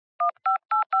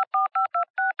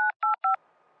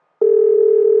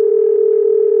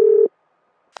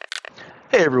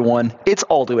Hey everyone, it's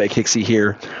Aldo at Kixie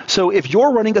here. So if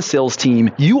you're running a sales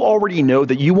team, you already know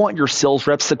that you want your sales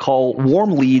reps to call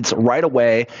warm leads right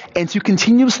away and to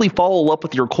continuously follow up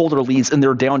with your colder leads in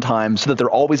their downtime so that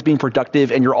they're always being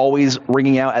productive and you're always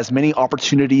ringing out as many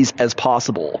opportunities as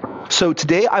possible. So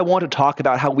today I want to talk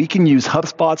about how we can use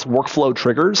HubSpot's workflow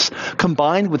triggers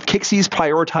combined with Kixie's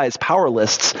prioritized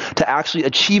PowerLists to actually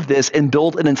achieve this and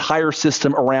build an entire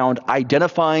system around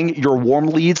identifying your warm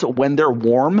leads when they're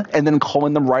warm and then calling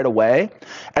them right away,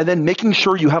 and then making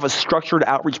sure you have a structured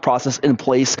outreach process in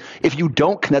place if you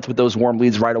don't connect with those warm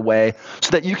leads right away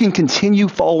so that you can continue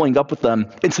following up with them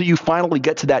until you finally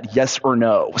get to that yes or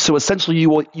no. So essentially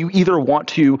you either want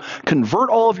to convert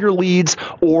all of your leads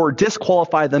or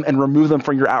disqualify them and remove them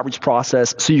from your outreach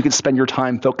process so you can spend your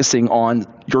time focusing on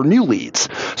your new leads.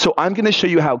 So I'm going to show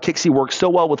you how Kixie works so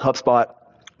well with HubSpot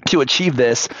to achieve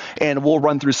this, and we'll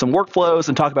run through some workflows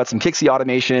and talk about some Kixie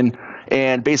automation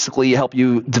and basically help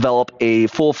you develop a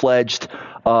full-fledged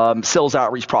sales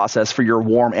outreach process for your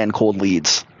warm and cold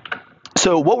leads.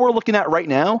 So what we're looking at right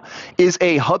now is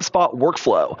a HubSpot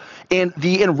workflow. And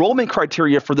the enrollment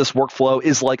criteria for this workflow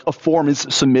is like a form is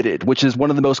submitted, which is one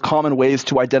of the most common ways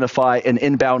to identify an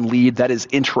inbound lead that is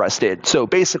interested. So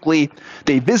basically,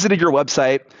 they visited your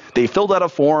website, they filled out a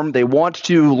form, they want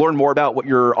to learn more about what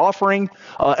you're offering,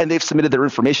 and they've submitted their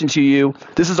information to you.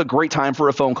 This is a great time for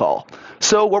a phone call.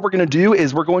 So what we're going to do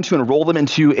is we're going to enroll them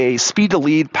into a speed to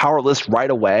lead power list right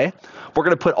away. We're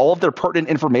going to put all of their pertinent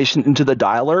information into the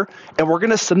dialer, and we're going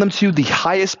to send them to the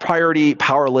highest priority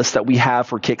power list that we have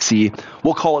for Kixie.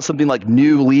 We'll call it something like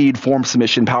new lead form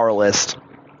submission power list.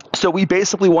 So we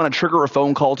basically want to trigger a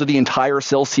phone call to the entire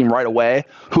sales team right away.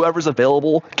 Whoever's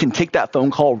available can take that phone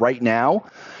call right now.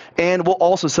 And we'll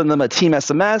also send them a team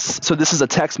SMS. So this is a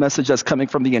text message that's coming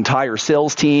from the entire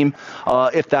sales team.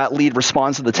 If that lead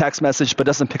responds to the text message but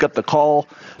doesn't pick up the call,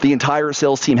 the entire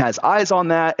sales team has eyes on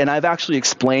that. And I've actually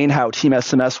explained how team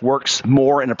SMS works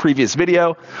more in a previous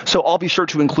video. So I'll be sure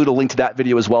to include a link to that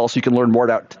video as well so you can learn more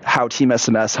about how team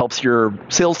SMS helps your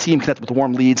sales team connect with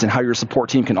warm leads and how your support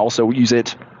team can also use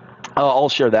it. I'll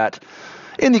share that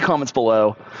in the comments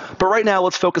below. But right now,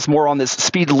 let's focus more on this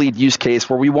speed to lead use case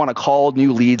where we want to call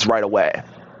new leads right away.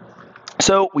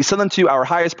 So we send them to our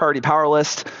highest priority power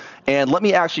list. And let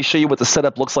me actually show you what the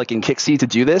setup looks like in Kixie to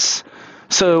do this.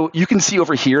 So you can see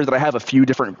over here that I have a few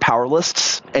different power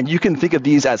lists, and you can think of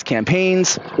these as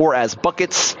campaigns or as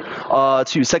buckets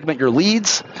to segment your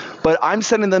leads. But I'm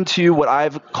sending them to what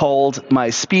I've called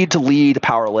my speed to lead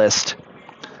power list.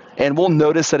 And we'll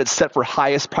notice that it's set for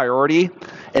highest priority.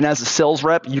 And as a sales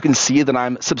rep, you can see that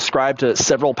I'm subscribed to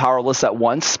several power lists at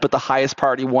once, but the highest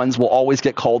priority ones will always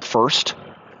get called first.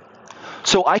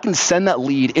 So I can send that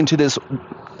lead into this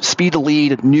speed to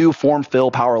lead new form fill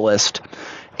power list.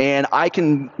 And I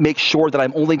can make sure that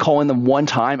I'm only calling them one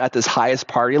time at this highest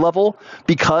priority level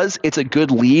because it's a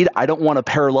good lead. I don't want to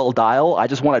parallel dial. I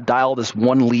just want to dial this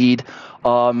one lead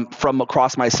from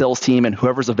across my sales team, and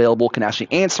whoever's available can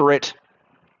actually answer it.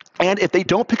 And if they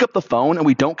don't pick up the phone and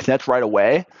we don't connect right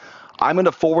away, I'm going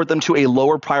to forward them to a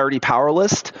lower priority power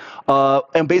list.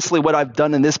 And basically what I've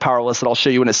done in this power list that I'll show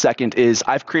you in a second is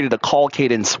I've created a call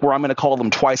cadence where I'm going to call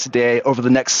them twice a day over the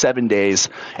next 7 days.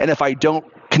 And if I don't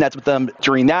connect with them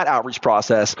during that outreach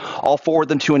process, I'll forward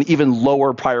them to an even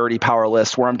lower priority power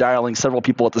list where I'm dialing several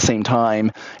people at the same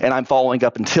time, and I'm following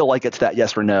up until I get to that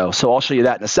yes or no. So I'll show you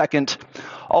that in a second.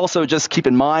 Also, just keep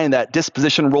in mind that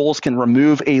disposition roles can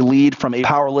remove a lead from a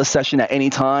power list session at any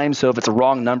time. So if it's a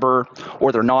wrong number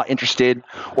or they're not interested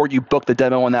or you book the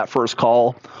demo on that first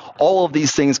call, all of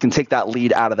these things can take that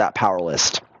lead out of that power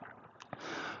list.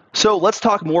 So let's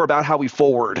talk more about how we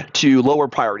forward to lower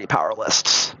priority power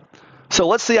lists. So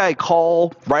let's say I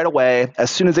call right away as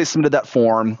soon as they submitted that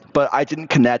form, but I didn't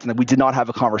connect and we did not have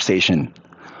a conversation.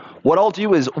 What I'll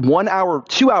do is 1 hour,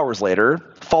 2 hours later,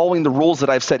 following the rules that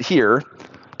I've set here,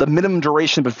 the minimum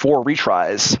duration before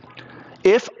retries,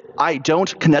 if I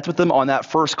don't connect with them on that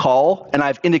first call, and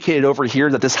I've indicated over here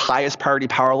that this highest priority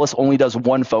power list only does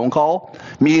one phone call,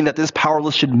 meaning that this power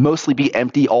list should mostly be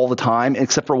empty all the time,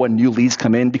 except for when new leads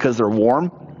come in because they're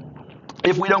warm.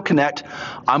 If we don't connect,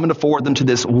 I'm going to forward them to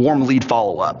this warm lead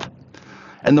follow-up.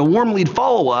 And the warm lead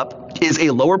follow-up is a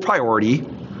lower priority,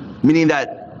 meaning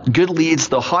that good leads,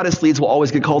 the hottest leads will always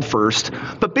get called first.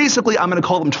 But basically, I'm going to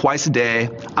call them twice a day.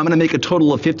 I'm going to make a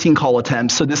total of 15 call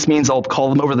attempts. So this means I'll call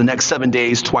them over the next 7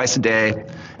 days, twice a day.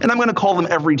 And I'm going to call them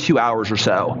every 2 hours or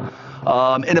so.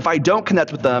 And if I don't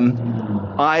connect with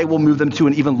them, I will move them to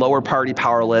an even lower priority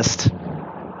power list.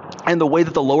 And the way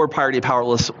that the lower priority power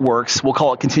list works, we'll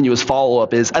call it continuous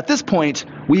follow-up, is at this point,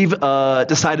 we've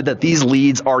decided that these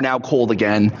leads are now cold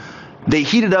again. They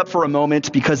heated up for a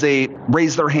moment because they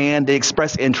raised their hand, they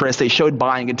expressed interest, they showed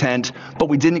buying intent, but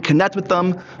we didn't connect with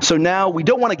them. So now we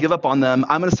don't want to give up on them.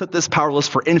 I'm going to set this power list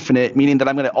for infinite, meaning that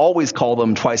I'm going to always call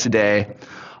them twice a day.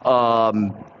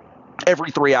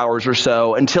 Every 3 hours or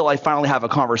so until I finally have a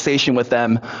conversation with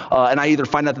them. And I either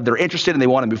find out that they're interested and they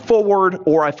want to move forward,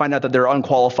 or I find out that they're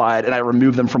unqualified and I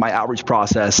remove them from my outreach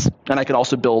process. And I can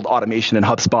also build automation in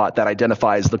HubSpot that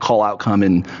identifies the call outcome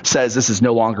and says this is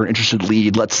no longer an interested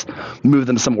lead. Let's move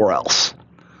them somewhere else.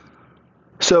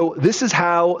 So this is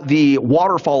how the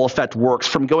waterfall effect works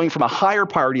from going from a higher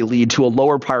priority lead to a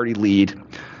lower priority lead.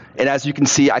 And as you can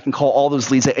see, I can call all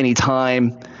those leads at any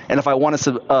time. And if I want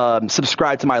to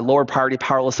subscribe to my lower priority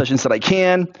power list sessions, that I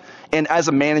can. And as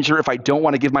a manager, if I don't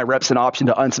want to give my reps an option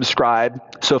to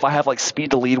unsubscribe, so if I have like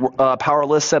speed to lead power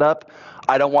list set up,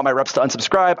 I don't want my reps to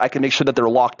unsubscribe. I can make sure that they're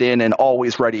locked in and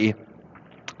always ready.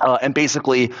 And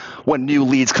basically, when new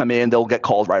leads come in, they'll get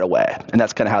called right away. And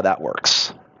that's kind of how that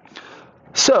works.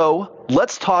 So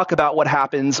let's talk about what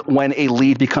happens when a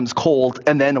lead becomes cold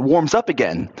and then warms up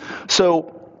again.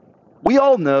 So we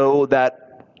all know that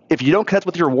if you don't connect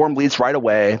with your warm leads right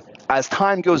away, as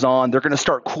time goes on, they're going to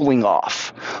start cooling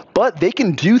off. But they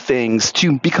can do things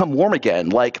to become warm again.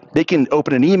 Like they can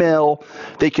open an email,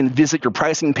 they can visit your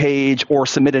pricing page, or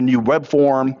submit a new web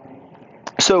form.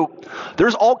 So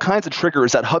there's all kinds of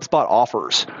triggers that HubSpot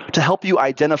offers to help you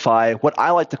identify what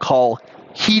I like to call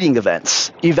heating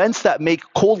events, events that make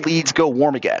cold leads go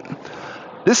warm again.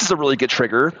 This is a really good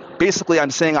trigger. Basically,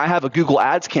 I'm saying I have a Google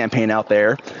Ads campaign out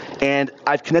there, and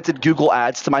I've connected Google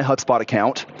Ads to my HubSpot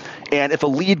account. And if a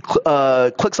lead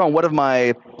clicks on one of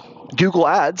my Google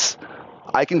Ads,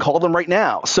 I can call them right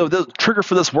now. So the trigger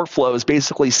for this workflow is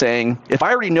basically saying, if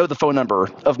I already know the phone number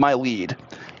of my lead,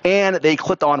 and they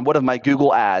clicked on one of my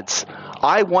Google Ads,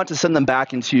 I want to send them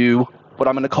back into what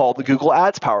I'm going to call the Google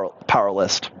Ads power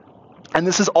list. And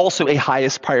this is also a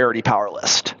highest priority power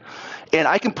list. And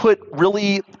I can put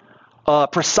really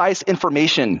precise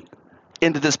information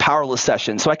into this power list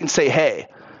session. So I can say, hey,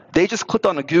 they just clicked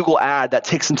on a Google ad that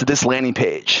takes them to this landing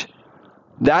page.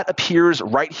 That appears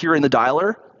right here in the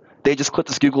dialer. They just clicked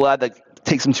this Google ad that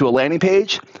takes them to a landing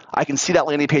page. I can see that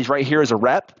landing page right here as a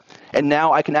rep. And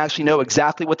now I can actually know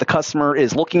exactly what the customer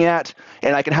is looking at.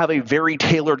 And I can have a very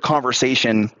tailored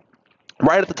conversation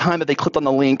right at the time that they clicked on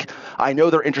the link. I know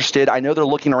they're interested. I know they're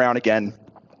looking around again.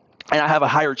 And I have a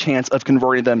higher chance of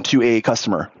converting them to a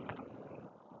customer.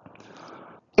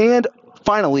 And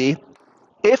finally,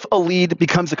 if a lead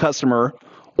becomes a customer,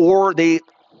 or they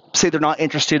say they're not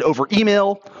interested over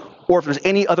email, or if there's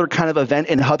any other kind of event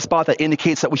in HubSpot that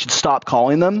indicates that we should stop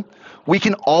calling them, we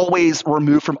can always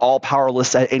remove from all power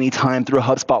lists at any time through a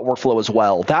HubSpot workflow as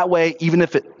well. That way, even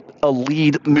if a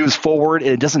lead moves forward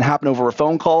and it doesn't happen over a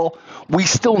phone call, we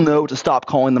still know to stop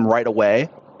calling them right away.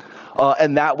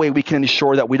 And that way we can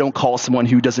ensure that we don't call someone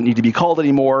who doesn't need to be called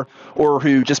anymore, or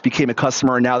who just became a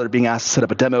customer and now they're being asked to set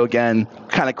up a demo again,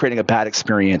 kind of creating a bad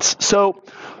experience. So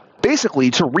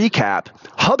basically, to recap,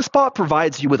 HubSpot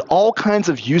provides you with all kinds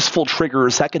of useful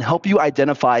triggers that can help you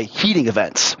identify heating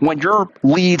events when your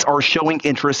leads are showing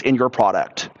interest in your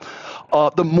product.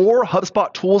 The more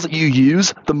HubSpot tools that you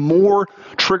use, the more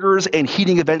triggers and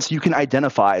heating events you can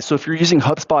identify. So if you're using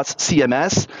HubSpot's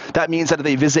CMS, that means that if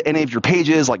they visit any of your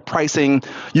pages like pricing,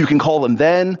 you can call them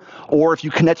then. Or if you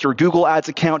connect your Google Ads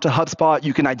account to HubSpot,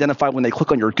 you can identify when they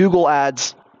click on your Google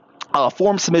Ads.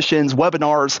 Form submissions,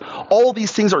 webinars, all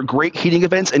these things are great heating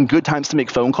events and good times to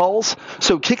make phone calls.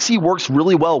 So Kixie works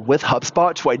really well with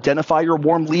HubSpot to identify your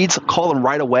warm leads, call them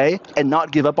right away, and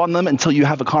not give up on them until you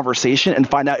have a conversation and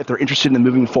find out if they're interested in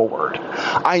moving forward.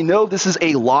 I know this is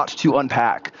a lot to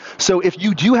unpack. So if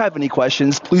you do have any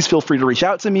questions, please feel free to reach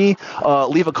out to me.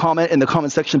 Leave a comment in the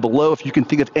comment section below if you can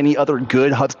think of any other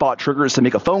good HubSpot triggers to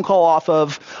make a phone call off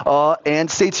of,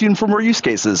 and stay tuned for more use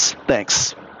cases.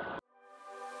 Thanks.